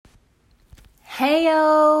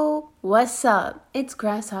Heyo! What's up? It's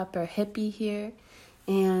Grasshopper Hippie here,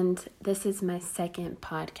 and this is my second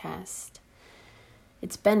podcast.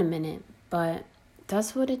 It's been a minute, but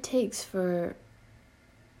that's what it takes for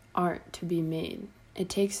art to be made. It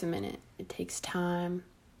takes a minute. It takes time.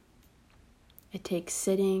 It takes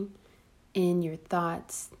sitting in your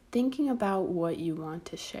thoughts, thinking about what you want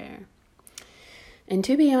to share. And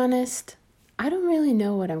to be honest, I don't really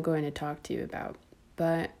know what I'm going to talk to you about.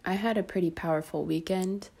 But I had a pretty powerful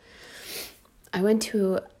weekend. I went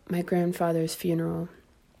to my grandfather's funeral,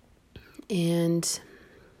 and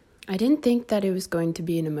I didn't think that it was going to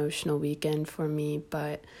be an emotional weekend for me,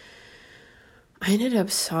 but I ended up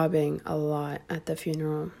sobbing a lot at the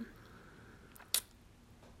funeral.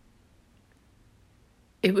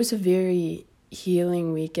 It was a very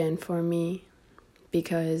healing weekend for me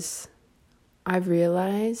because I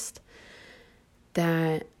realized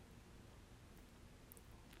that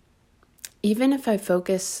even if I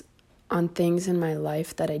focus on things in my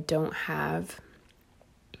life that I don't have,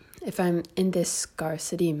 if I'm in this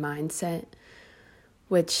scarcity mindset,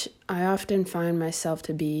 which I often find myself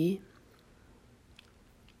to be,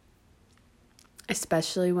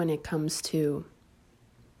 especially when it comes to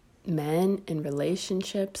men and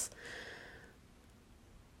relationships,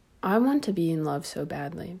 I want to be in love so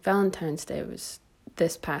badly. Valentine's Day was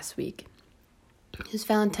this past week. It was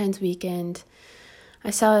Valentine's weekend. I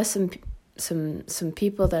saw some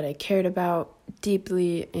people that I cared about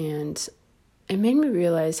deeply, and it made me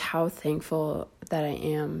realize how thankful that I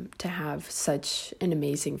am to have such an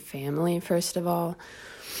amazing family, first of all.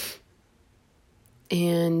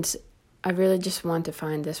 And I really just want to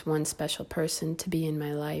find this one special person to be in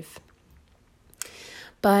my life.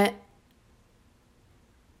 But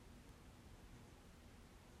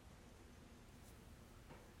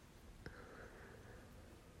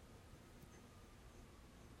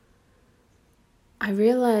I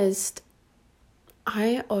realized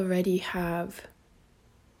I already have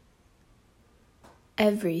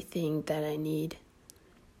everything that I need.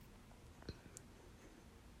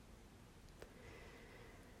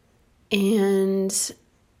 And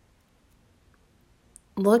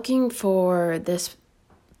looking for this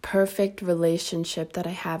perfect relationship that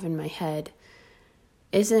I have in my head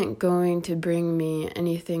isn't going to bring me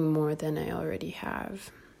anything more than I already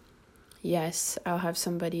have. Yes, I'll have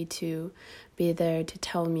somebody to be there to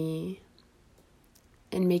tell me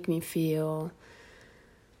and make me feel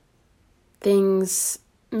things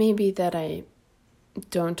maybe that I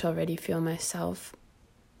don't already feel myself.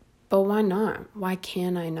 But why not? Why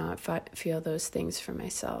can I not feel those things for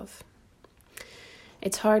myself?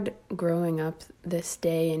 It's hard growing up this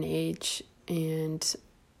day and age and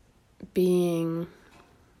being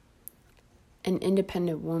an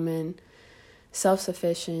independent woman,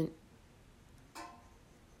 self-sufficient,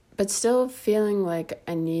 but still feeling like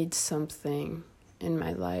I need something in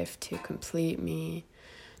my life to complete me,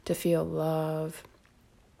 to feel love.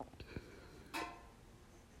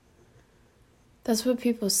 That's what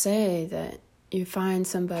people say, that you find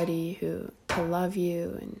somebody who to love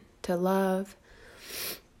you and to love.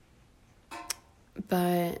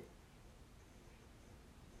 But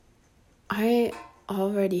I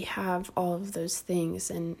already have all of those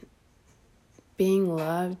things, and being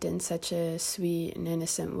loved in such a sweet and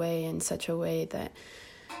innocent way, in such a way that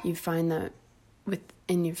you find that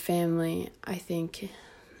within your family, I think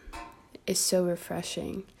is so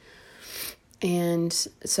refreshing. And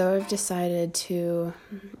so I've decided to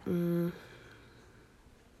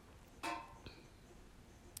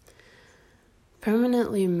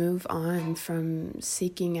permanently move on from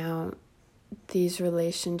seeking out these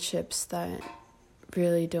relationships that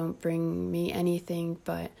really don't bring me anything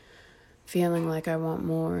but feeling like I want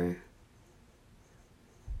more.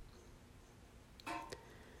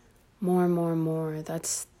 More.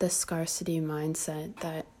 That's the scarcity mindset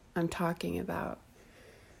that I'm talking about.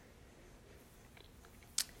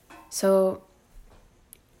 So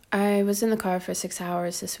I was in the car for 6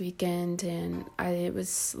 hours this weekend, and I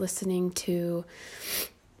was listening to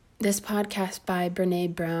this podcast by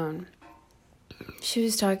Brené Brown. She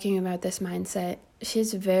was talking about this mindset.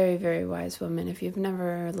 She's a very, very wise woman. If you've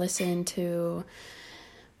never listened to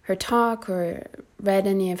her talk or read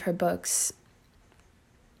any of her books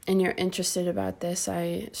and you're interested about this,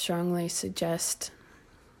 I strongly suggest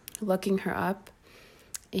looking her up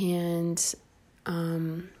and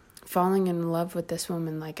falling in love with this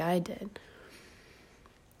woman like I did.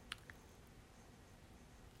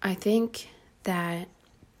 I think that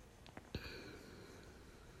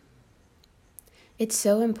it's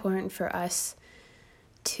so important for us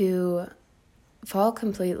to fall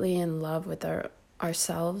completely in love with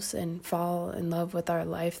ourselves and fall in love with our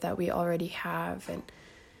life that we already have. And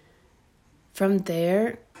from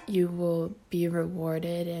there, you will be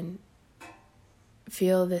rewarded and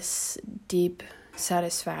feel this deep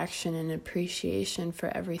satisfaction and appreciation for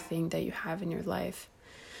everything that you have in your life.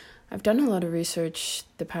 I've done a lot of research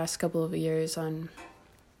the past couple of years on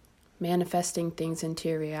manifesting things into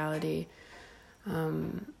your reality.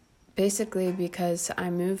 Basically because I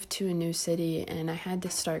moved to a new city and I had to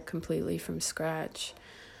start completely from scratch.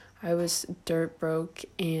 I was dirt broke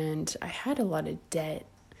and I had a lot of debt.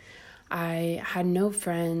 I had no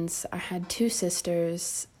friends. I had 2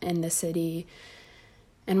 sisters in the city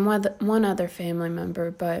and one other family member,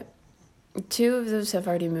 but 2 of those have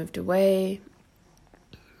already moved away.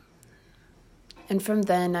 And from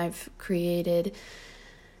then, I've created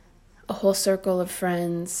a whole circle of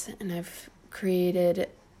friends, and I've created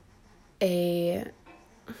a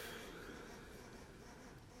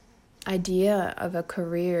idea of a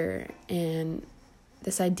career and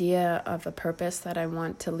this idea of a purpose that I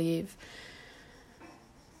want to leave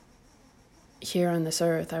here on this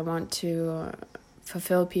earth. I want to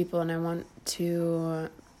fulfill people, and I want to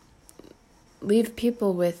leave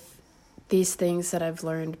people with these things that I've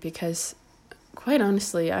learned, because quite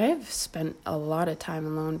honestly, I have spent a lot of time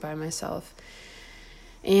alone by myself.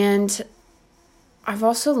 And I've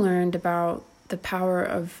also learned about the power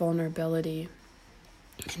of vulnerability.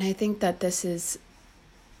 And I think that this is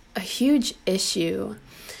a huge issue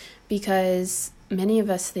because many of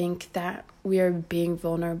us think that we are being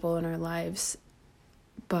vulnerable in our lives,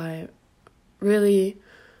 but really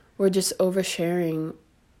we're just oversharing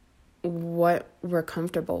what we're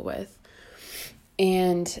comfortable with.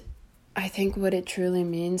 And I think what it truly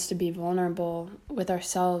means to be vulnerable with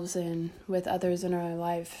ourselves and with others in our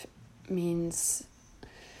life means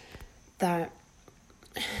that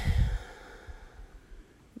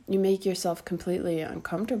you make yourself completely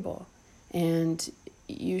uncomfortable and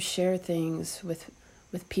you share things with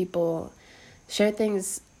people, share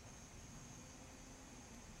things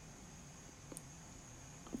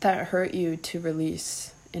that hurt you to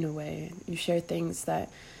release in a way. You share things that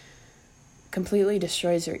completely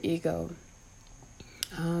destroys your ego.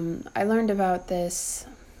 I learned about this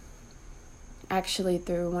actually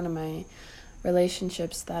through one of my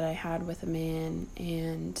relationships that I had with a man,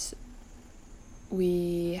 and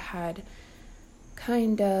we had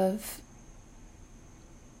kind of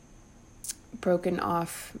broken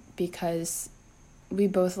off because we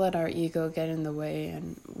both let our ego get in the way,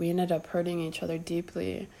 and we ended up hurting each other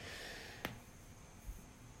deeply.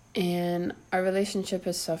 And our relationship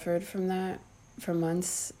has suffered from that for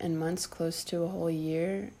months and months, close to a whole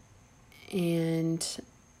year. And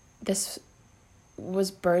this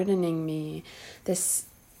was burdening me, this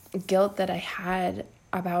guilt that I had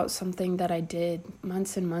about something that I did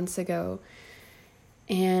months and months ago.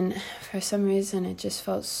 And for some reason, it just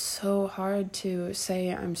felt so hard to say,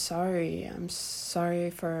 I'm sorry. I'm sorry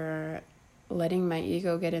for letting my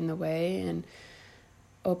ego get in the way and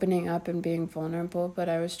opening up and being vulnerable, but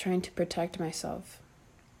I was trying to protect myself.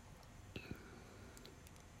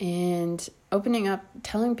 And opening up,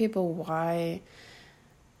 telling people why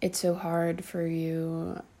it's so hard for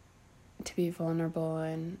you to be vulnerable,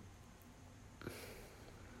 and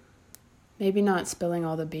maybe not spilling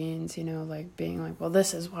all the beans, like being like, well,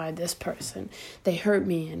 this is why this person, they hurt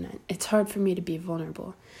me and it's hard for me to be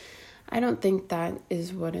vulnerable. I don't think that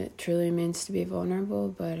is what it truly means to be vulnerable,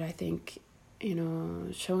 but I think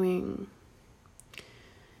showing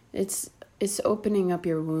it's opening up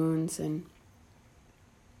your wounds and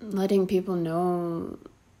letting people know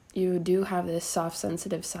you do have this soft,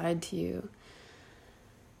 sensitive side to you.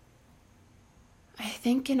 I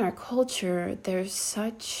think in our culture, there's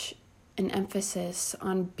such an emphasis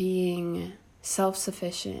on being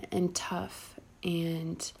self-sufficient and tough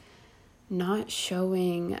and not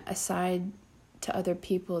showing a side to other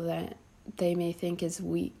people that they may think is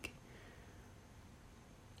weak.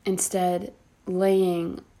 Instead,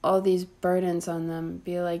 laying all these burdens on them,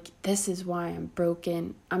 be like, this is why I'm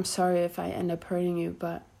broken. I'm sorry if I end up hurting you,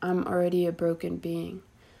 but I'm already a broken being.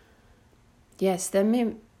 Yes, that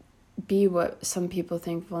may be what some people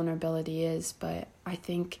think vulnerability is, but I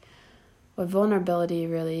think what vulnerability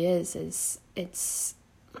really is it's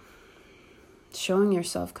showing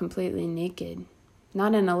yourself completely naked.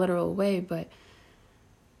 Not in a literal way, but,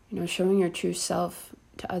 showing your true self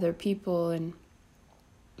to other people and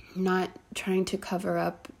not trying to cover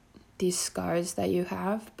up these scars that you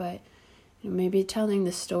have, but maybe telling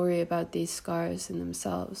the story about these scars in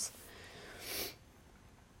themselves.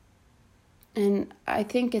 And I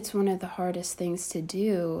think it's one of the hardest things to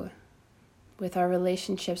do with our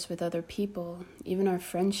relationships with other people, even our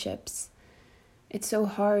friendships, it's so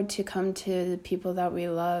hard to come to the people that we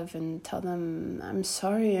love and tell them, I'm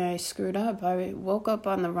sorry, I screwed up. I woke up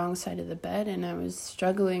on the wrong side of the bed and I was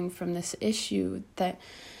struggling from this issue that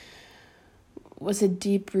was a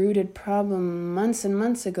deep-rooted problem months and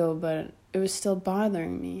months ago, but it was still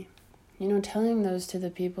bothering me. Telling those to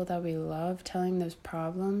the people that we love, telling those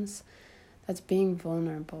problems, that's being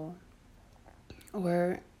vulnerable.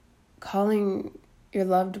 Or calling your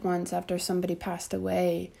loved ones after somebody passed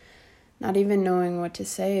away, not even knowing what to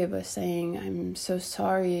say, but saying, I'm so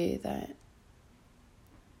sorry that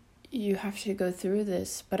you have to go through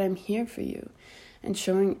this, but I'm here for you. And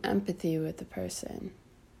showing empathy with the person.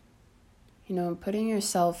 Putting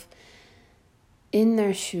yourself in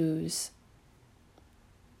their shoes,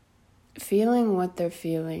 feeling what they're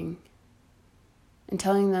feeling, and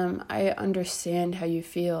telling them, I understand how you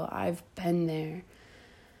feel. I've been there.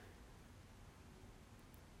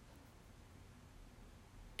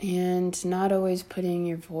 And not always putting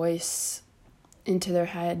your voice into their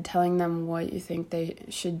head, telling them what you think they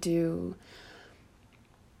should do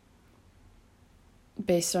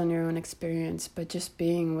based on your own experience, but just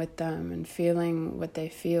being with them and feeling what they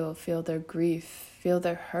feel their grief, feel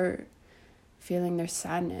their hurt, feeling their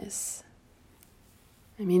sadness.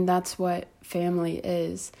 That's what family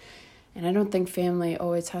is. And I don't think family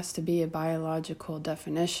always has to be a biological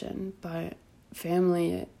definition, but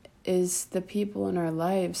family is the people in our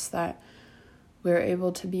lives that we're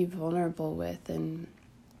able to be vulnerable with, and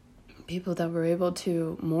people that we're able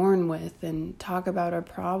to mourn with and talk about our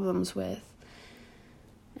problems with.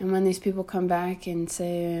 And when these people come back and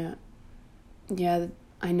say, yeah,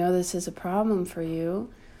 I know this is a problem for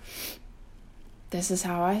you, this is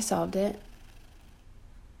how I solved it,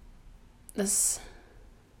 that's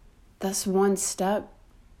one step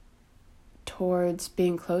towards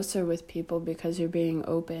being closer with people, because you're being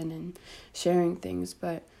open and sharing things.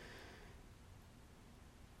 But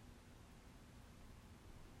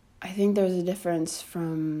I think there's a difference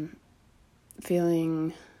from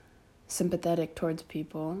feeling sympathetic towards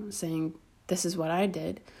people, saying, this is what I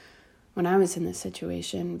did when I was in this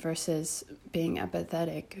situation, versus being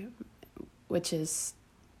empathetic, which is,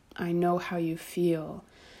 I know how you feel.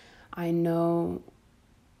 I know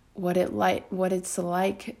what it's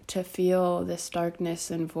like to feel this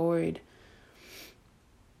darkness and void.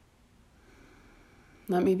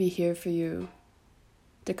 Let me be here for you,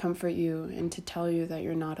 to comfort you and to tell you that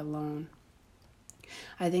you're not alone.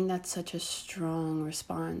 I think that's such a strong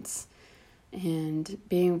response. And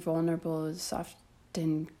being vulnerable is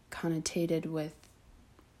often connotated with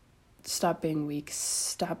stop being weak,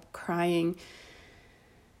 stop crying.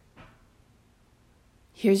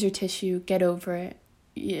 Here's your tissue, get over it.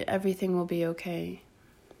 Everything will be okay.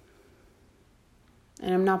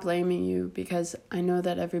 And I'm not blaming you, because I know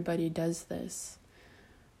that everybody does this.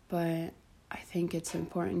 But I think it's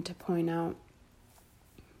important to point out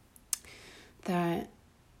that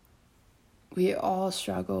we all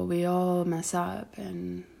struggle, we all mess up,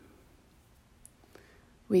 and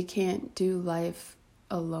we can't do life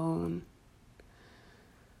alone.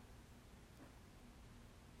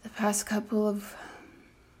 The past couple of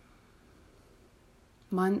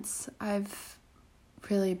months, I've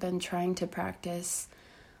really been trying to practice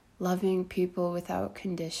loving people without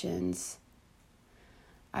conditions.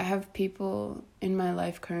 I have people in my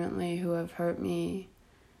life currently who have hurt me,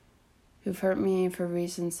 who've hurt me for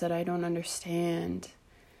reasons that I don't understand.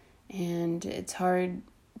 And it's hard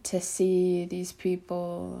to see these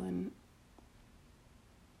people,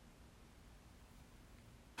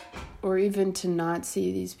 or even to not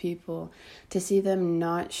see these people, to see them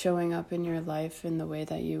not showing up in your life in the way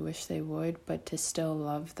that you wish they would, but to still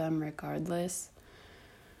love them regardless.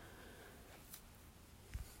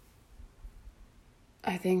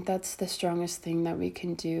 I think that's the strongest thing that we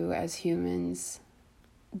can do as humans,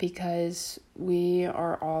 because we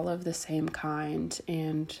are all of the same kind,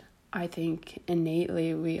 and I think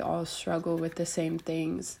innately we all struggle with the same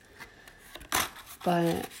things.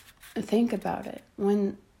 But think about it.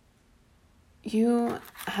 When you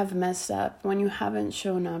have messed up, when you haven't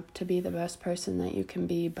shown up to be the best person that you can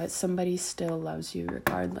be, but somebody still loves you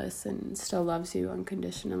regardless and still loves you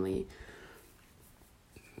unconditionally,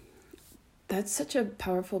 that's such a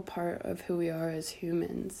powerful part of who we are as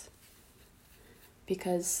humans.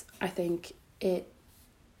 Because I think it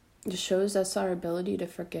just shows us our ability to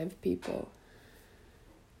forgive people.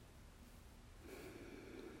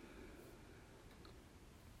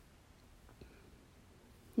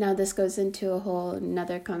 Now this goes into a whole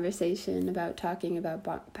another conversation about talking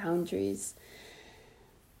about boundaries.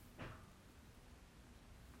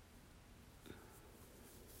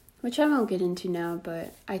 Which I won't get into now,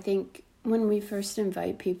 but I think when we first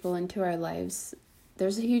invite people into our lives,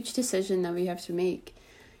 there's a huge decision that we have to make.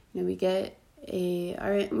 We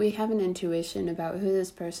we have an intuition about who this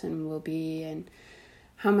person will be and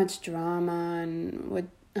how much drama and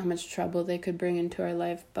how much trouble they could bring into our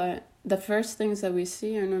life. But the first things that we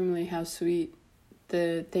see are normally how sweet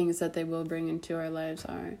the things that they will bring into our lives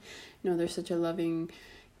are. They're such a loving,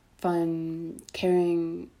 fun,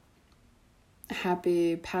 caring,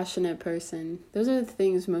 happy, passionate person. Those are the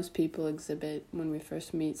things most people exhibit when we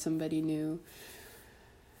first meet somebody new.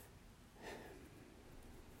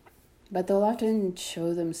 But they'll often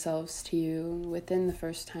show themselves to you within the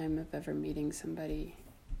first time of ever meeting somebody,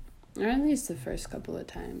 or at least the first couple of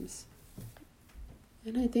times.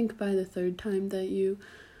 And I think by the third time that you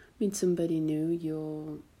meet somebody new,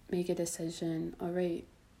 you'll make a decision. All right,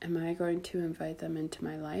 am I going to invite them into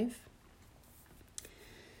my life?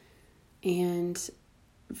 And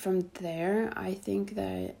from there, I think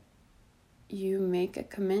that you make a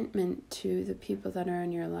commitment to the people that are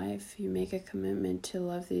in your life. You make a commitment to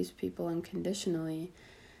love these people unconditionally.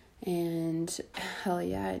 And hell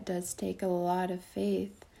yeah, it does take a lot of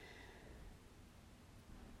faith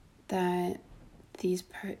that these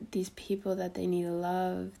people that they need to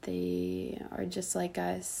love, they are just like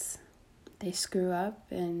us. They screw up,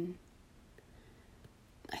 and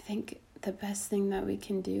I think the best thing that we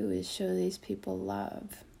can do is show these people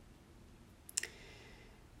love.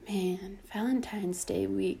 Man, Valentine's Day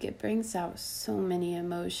week, it brings out so many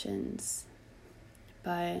emotions.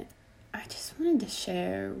 But I just wanted to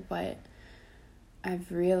share what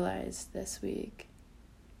I've realized this week.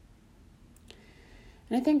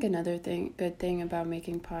 And I think another good thing about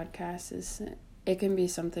making podcasts is it can be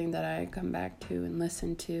something that I come back to and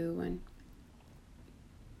listen to when,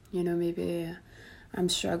 maybe I'm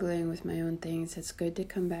struggling with my own things. It's good to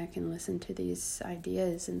come back and listen to these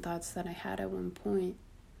ideas and thoughts that I had at one point.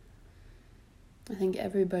 I think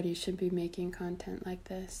everybody should be making content like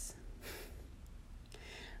this.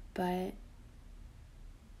 But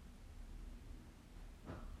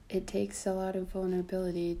it takes a lot of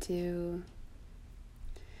vulnerability to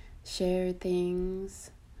share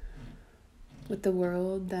things with the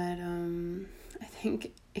world that I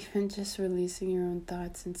think even just releasing your own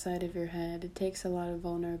thoughts inside of your head, it takes a lot of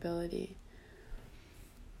vulnerability.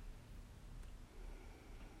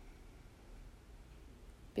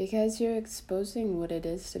 Because you're exposing what it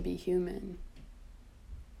is to be human.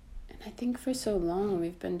 And I think for so long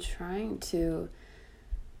we've been trying to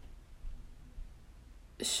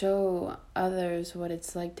show others what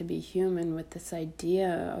it's like to be human with this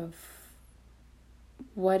idea of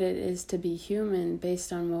what it is to be human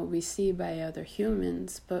based on what we see by other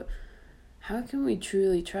humans. But how can we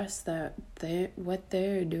truly trust that what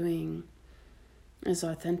they're doing is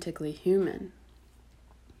authentically human?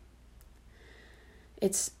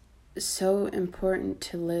 It's so important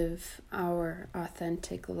to live our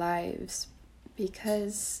authentic lives,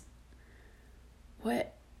 because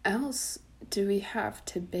what else do we have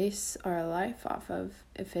to base our life off of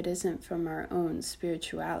if it isn't from our own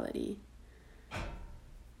spirituality?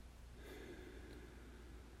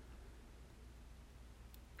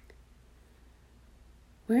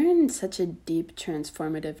 We're in such a deep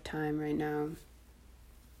transformative time right now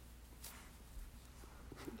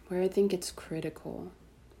where I think it's critical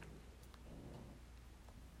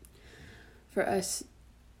for us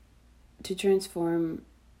to transform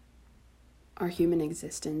our human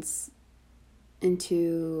existence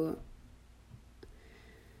into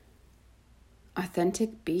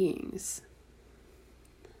authentic beings.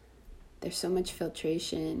 There's so much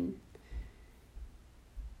filtration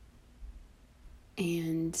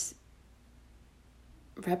and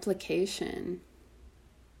replication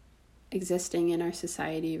existing in our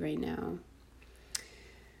society right now.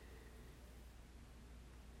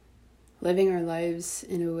 Living our lives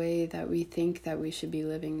in a way that we think that we should be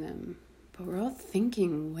living them. But we're all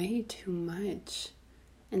thinking way too much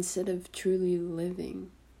instead of truly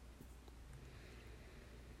living.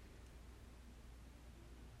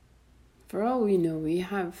 For all we know, we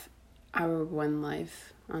have our one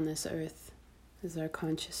life on this earth as our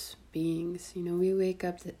conscious beings. We wake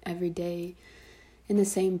up every day in the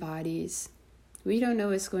same bodies. We don't know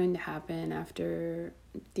what's going to happen after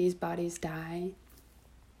these bodies die.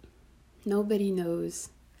 Nobody knows.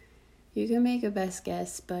 You can make a best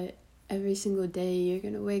guess, but every single day you're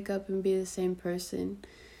going to wake up and be the same person.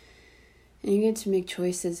 And you get to make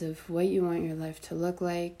choices of what you want your life to look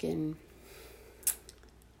like and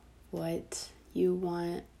what you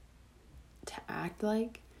want to act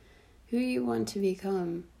like, who you want to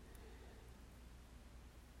become.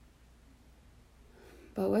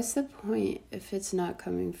 But what's the point if it's not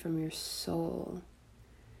coming from your soul?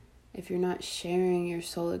 if you're not sharing your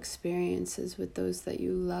soul experiences with those that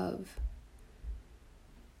you love.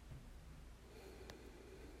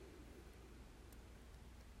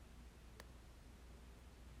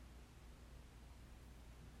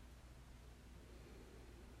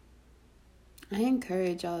 I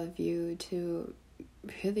encourage all of you to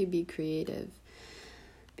really be creative,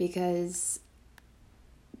 because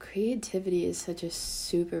creativity is such a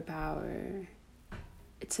superpower.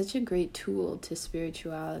 It's such a great tool to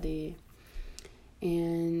spirituality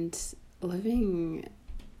and living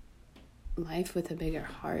life with a bigger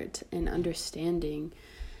heart and understanding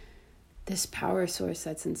this power source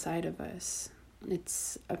that's inside of us.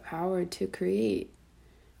 It's a power to create,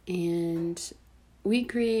 and we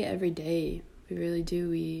create every day. We really do.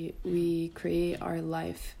 We create our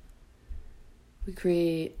life. We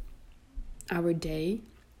create our day.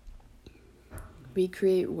 We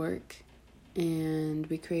create work, and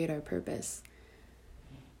we create our purpose.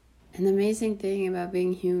 And the amazing thing about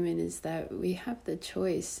being human is that we have the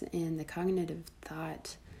choice and the cognitive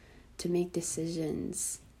thought to make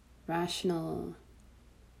decisions, rational,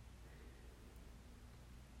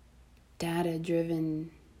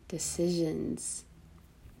 data-driven decisions.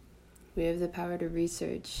 We have the power to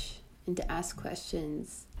research and to ask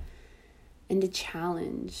questions and to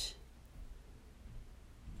challenge.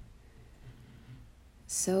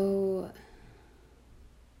 So,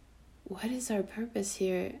 what is our purpose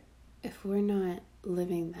here if we're not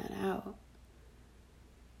living that out?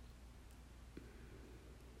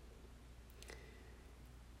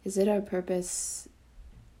 Is it our purpose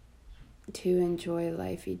to enjoy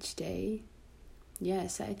life each day?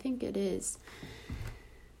 Yes, I think it is.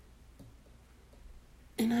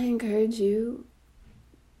 And I encourage you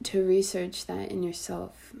to research that in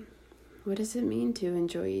yourself. What does it mean to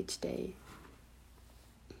enjoy each day?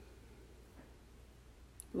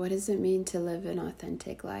 What does it mean to live an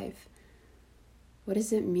authentic life? What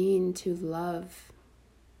does it mean to love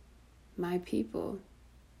my people?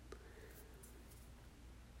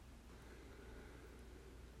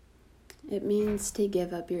 It means to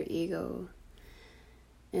give up your ego.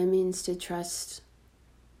 It means to trust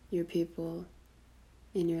your people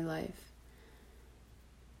in your life.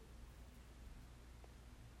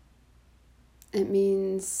 It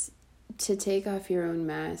means to take off your own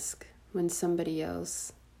mask when somebody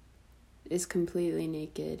else is completely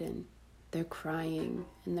naked and they're crying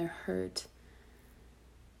and they're hurt.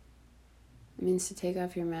 It means to take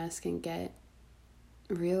off your mask and get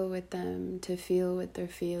real with them, to feel what they're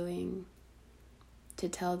feeling, to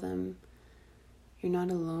tell them you're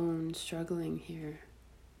not alone struggling here.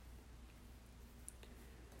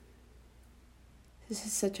 This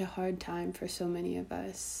is such a hard time for so many of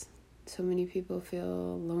us. So many people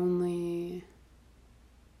feel lonely,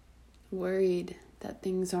 worried that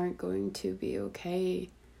things aren't going to be okay,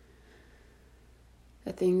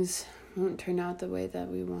 that things won't turn out the way that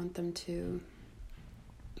we want them to.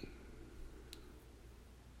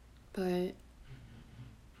 But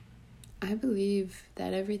I believe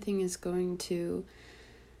that everything is going to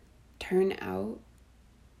turn out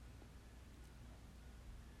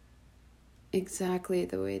exactly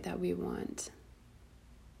the way that we want,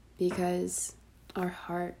 because our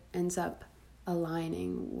heart ends up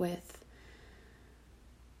aligning with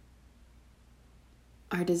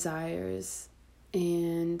our desires.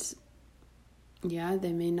 And yeah,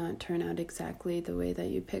 they may not turn out exactly the way that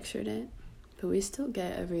you pictured it, but we still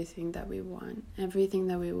get everything that we want, everything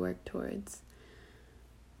that we work towards.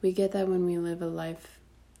 We get that when we live a life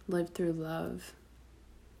lived through love.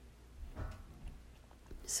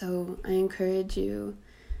 So I encourage you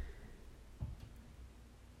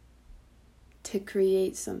to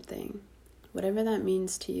create something, whatever that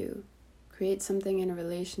means to you. Create something in a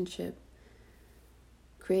relationship.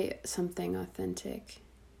 Create something authentic,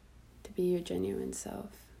 to be your genuine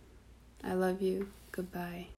self. I love you. Goodbye.